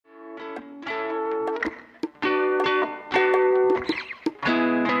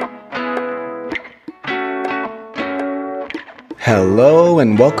Hello,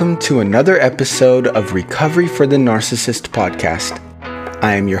 and welcome to another episode of Recovery for the Narcissist podcast.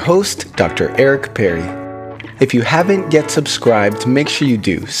 I am your host, Dr. Eric Perry. If you haven't yet subscribed, make sure you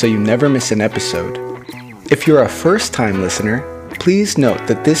do so you never miss an episode. If you're a first-time listener, please note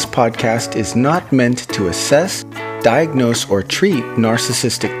that this podcast is not meant to assess, diagnose, or treat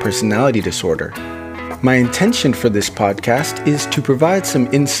narcissistic personality disorder. My intention for this podcast is to provide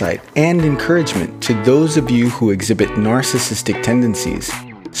some insight and encouragement to those of you who exhibit narcissistic tendencies,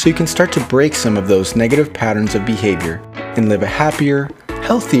 so you can start to break some of those negative patterns of behavior and live a happier,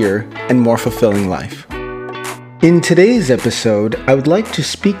 healthier, and more fulfilling life. In today's episode, I would like to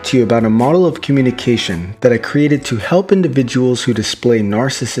speak to you about a model of communication that I created to help individuals who display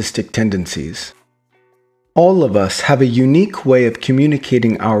narcissistic tendencies. All of us have a unique way of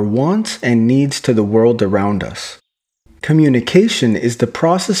communicating our wants and needs to the world around us. Communication is the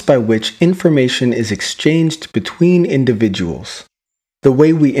process by which information is exchanged between individuals. The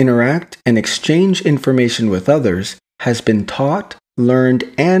way we interact and exchange information with others has been taught,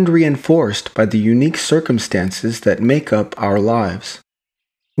 learned, and reinforced by the unique circumstances that make up our lives.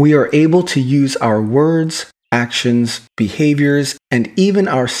 We are able to use our words, actions, behaviors, and even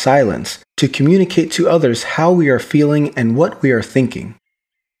our silence to communicate to others how we are feeling and what we are thinking.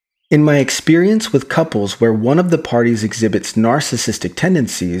 In my experience with couples where one of the parties exhibits narcissistic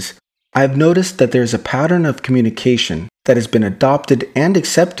tendencies, I've noticed that there's a pattern of communication that has been adopted and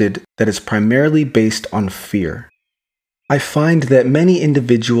accepted that is primarily based on fear. I find that many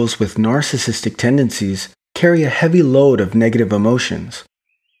individuals with narcissistic tendencies carry a heavy load of negative emotions.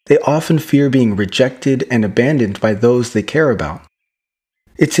 They often fear being rejected and abandoned by those they care about.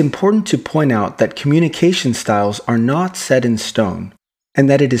 It's important to point out that communication styles are not set in stone, and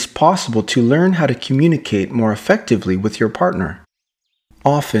that it is possible to learn how to communicate more effectively with your partner.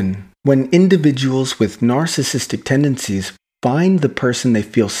 Often, when individuals with narcissistic tendencies find the person they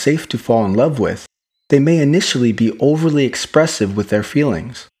feel safe to fall in love with, they may initially be overly expressive with their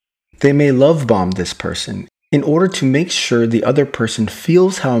feelings. They may love bomb this person in order to make sure the other person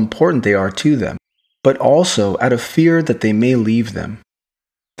feels how important they are to them, but also out of fear that they may leave them.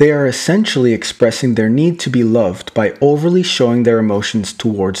 They are essentially expressing their need to be loved by overly showing their emotions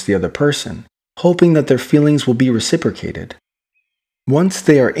towards the other person, hoping that their feelings will be reciprocated. Once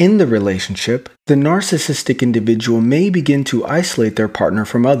they are in the relationship, the narcissistic individual may begin to isolate their partner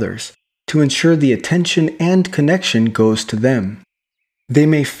from others, to ensure the attention and connection goes to them. They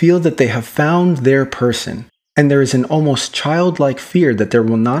may feel that they have found their person, and there is an almost childlike fear that there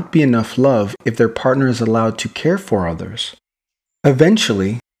will not be enough love if their partner is allowed to care for others.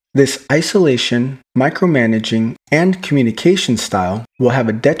 Eventually, this isolation, micromanaging, and communication style will have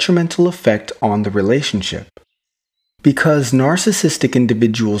a detrimental effect on the relationship. Because narcissistic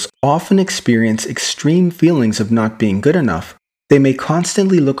individuals often experience extreme feelings of not being good enough, they may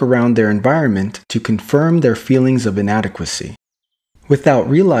constantly look around their environment to confirm their feelings of inadequacy. Without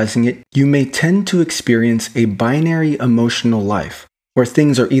realizing it, you may tend to experience a binary emotional life, where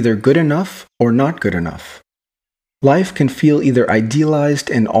things are either good enough or not good enough. Life can feel either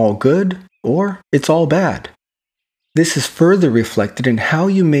idealized and all good, or it's all bad. This is further reflected in how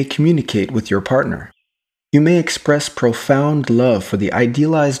you may communicate with your partner. You may express profound love for the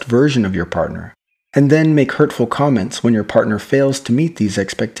idealized version of your partner, and then make hurtful comments when your partner fails to meet these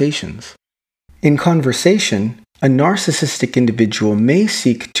expectations. In conversation, a narcissistic individual may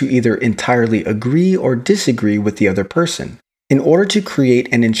seek to either entirely agree or disagree with the other person in order to create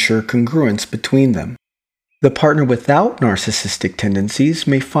and ensure congruence between them. The partner without narcissistic tendencies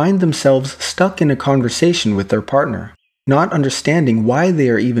may find themselves stuck in a conversation with their partner, not understanding why they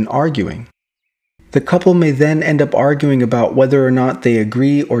are even arguing. The couple may then end up arguing about whether or not they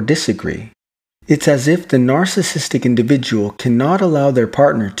agree or disagree. It's as if the narcissistic individual cannot allow their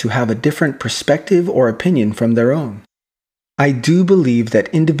partner to have a different perspective or opinion from their own. I do believe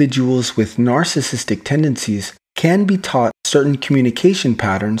that individuals with narcissistic tendencies can be taught certain communication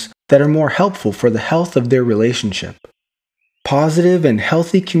patterns that are more helpful for the health of their relationship. Positive and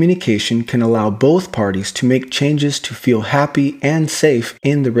healthy communication can allow both parties to make changes to feel happy and safe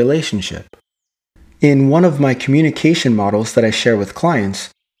in the relationship. In one of my communication models that I share with clients,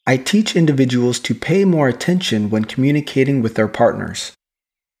 I teach individuals to pay more attention when communicating with their partners.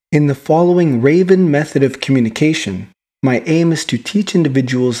 In the following R.A.V.E.N method of communication, my aim is to teach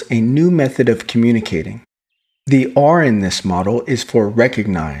individuals a new method of communicating. The R in this model is for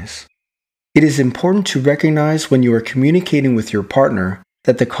recognize. It is important to recognize when you are communicating with your partner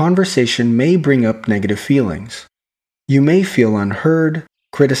that the conversation may bring up negative feelings. You may feel unheard,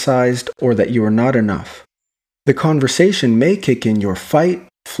 criticized, or that you are not enough. The conversation may kick in your fight,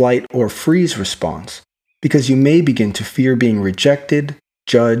 flight, or freeze response, because you may begin to fear being rejected,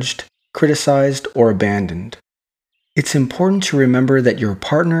 judged, criticized, or abandoned. It's important to remember that your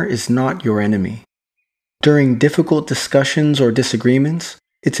partner is not your enemy. During difficult discussions or disagreements,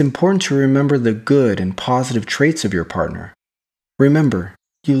 it's important to remember the good and positive traits of your partner. Remember,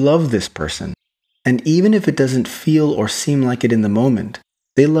 you love this person, and even if it doesn't feel or seem like it in the moment,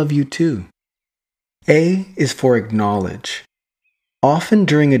 they love you too. A is for acknowledge. Often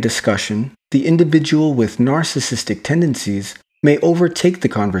during a discussion, the individual with narcissistic tendencies may overtake the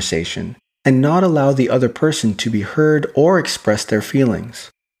conversation and not allow the other person to be heard or express their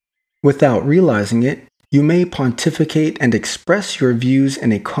feelings. Without realizing it, you may pontificate and express your views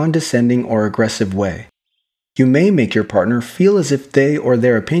in a condescending or aggressive way. You may make your partner feel as if they or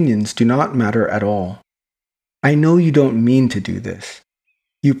their opinions do not matter at all. I know you don't mean to do this.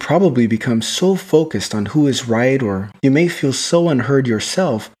 You probably become so focused on who is right, or you may feel so unheard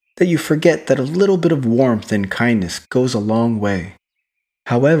yourself that you forget that a little bit of warmth and kindness goes a long way.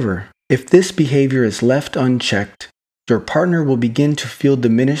 However, if this behavior is left unchecked, your partner will begin to feel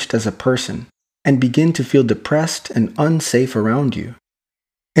diminished as a person and begin to feel depressed and unsafe around you.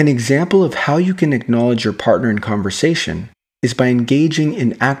 An example of how you can acknowledge your partner in conversation is by engaging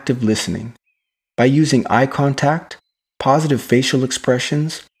in active listening. By using eye contact, positive facial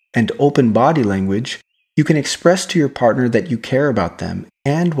expressions, and open body language, you can express to your partner that you care about them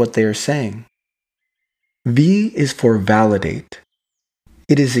and what they are saying. V is for validate.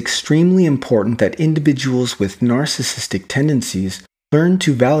 It is extremely important that individuals with narcissistic tendencies learn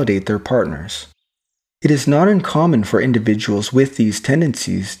to validate their partners. It is not uncommon for individuals with these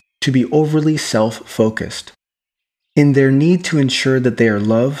tendencies to be overly self-focused. In their need to ensure that they are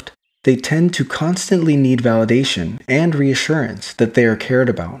loved, they tend to constantly need validation and reassurance that they are cared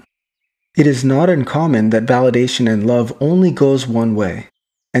about. It is not uncommon that validation and love only goes one way,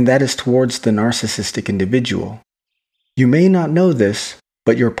 and that is towards the narcissistic individual. You may not know this,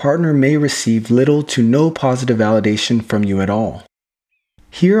 but your partner may receive little to no positive validation from you at all.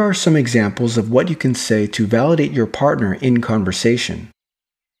 Here are some examples of what you can say to validate your partner in conversation.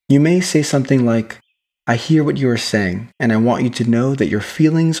 You may say something like, "I hear what you are saying, and I want you to know that your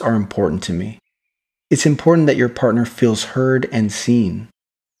feelings are important to me." It's important that your partner feels heard and seen.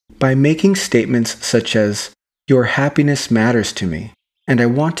 By making statements such as, "Your happiness matters to me, and I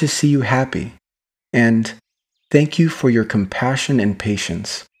want to see you happy," and "Thank you for your compassion and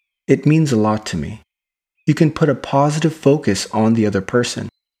patience. It means a lot to me," you can put a positive focus on the other person.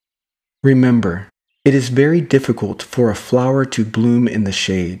 Remember, it is very difficult for a flower to bloom in the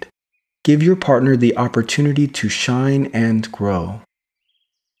shade. Give your partner the opportunity to shine and grow.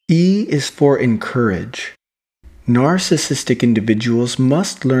 E is for encourage. Narcissistic individuals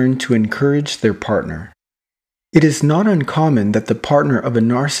must learn to encourage their partner. It is not uncommon that the partner of a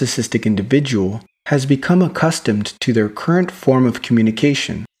narcissistic individual has become accustomed to their current form of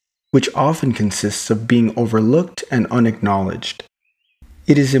communication, which often consists of being overlooked and unacknowledged.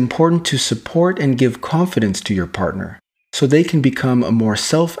 It is important to support and give confidence to your partner so they can become a more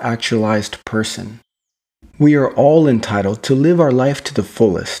self-actualized person. We are all entitled to live our life to the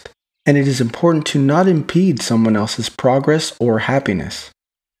fullest, and it is important to not impede someone else's progress or happiness.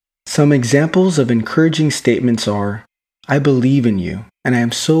 Some examples of encouraging statements are, "I believe in you, and I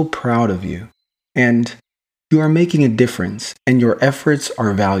am so proud of you," and "You are making a difference, and your efforts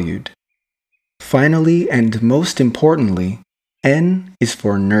are valued." Finally, and most importantly, N is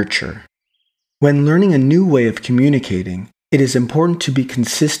for nurture. When learning a new way of communicating, it is important to be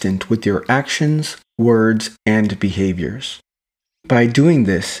consistent with your actions, words, and behaviors. By doing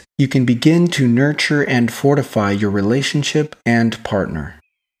this, you can begin to nurture and fortify your relationship and partner.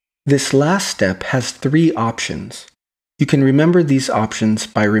 This last step has 3 options. You can remember these options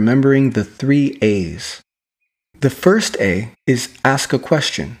by remembering the 3 A's. The first A is ask a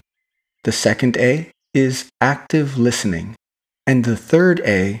question. The second A is active listening. And the third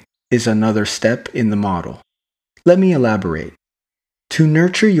A is another step in the model. Let me elaborate. To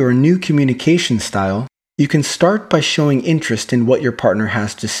nurture your new communication style, you can start by showing interest in what your partner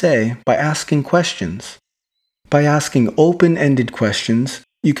has to say by asking questions. By asking open-ended questions,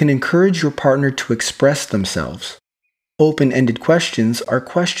 you can encourage your partner to express themselves. Open-ended questions are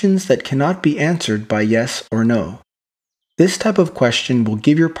questions that cannot be answered by yes or no. This type of question will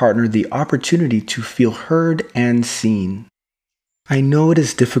give your partner the opportunity to feel heard and seen. I know it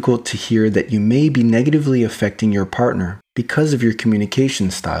is difficult to hear that you may be negatively affecting your partner because of your communication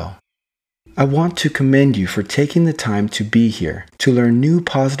style. I want to commend you for taking the time to be here to learn new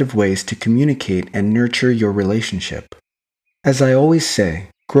positive ways to communicate and nurture your relationship. As I always say,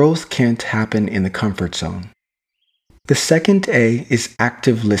 growth can't happen in the comfort zone. The second A is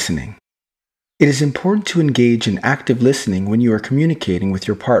active listening. It is important to engage in active listening when you are communicating with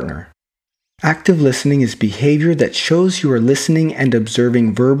your partner. Active listening is behavior that shows you are listening and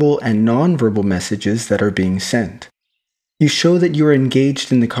observing verbal and nonverbal messages that are being sent. You show that you are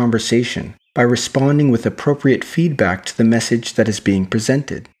engaged in the conversation by responding with appropriate feedback to the message that is being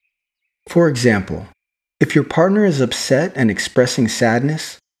presented. For example, if your partner is upset and expressing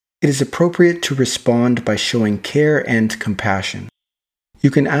sadness, it is appropriate to respond by showing care and compassion. You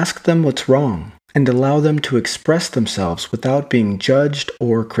can ask them what's wrong and allow them to express themselves without being judged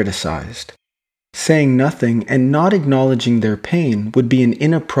or criticized. Saying nothing and not acknowledging their pain would be an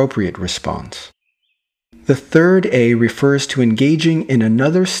inappropriate response. The third A refers to engaging in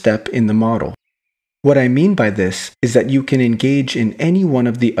another step in the model. What I mean by this is that you can engage in any one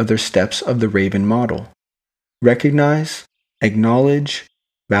of the other steps of the R.A.V.E.N model. Recognize, acknowledge,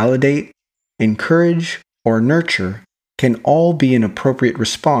 validate, encourage, or nurture can all be an appropriate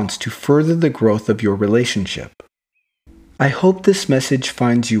response to further the growth of your relationship. I hope this message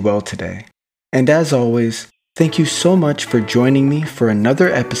finds you well today. And as always, thank you so much for joining me for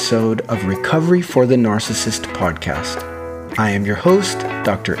another episode of Recovery for the Narcissist podcast. I am your host,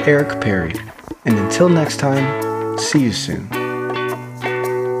 Dr. Eric Perry. And until next time, see you soon.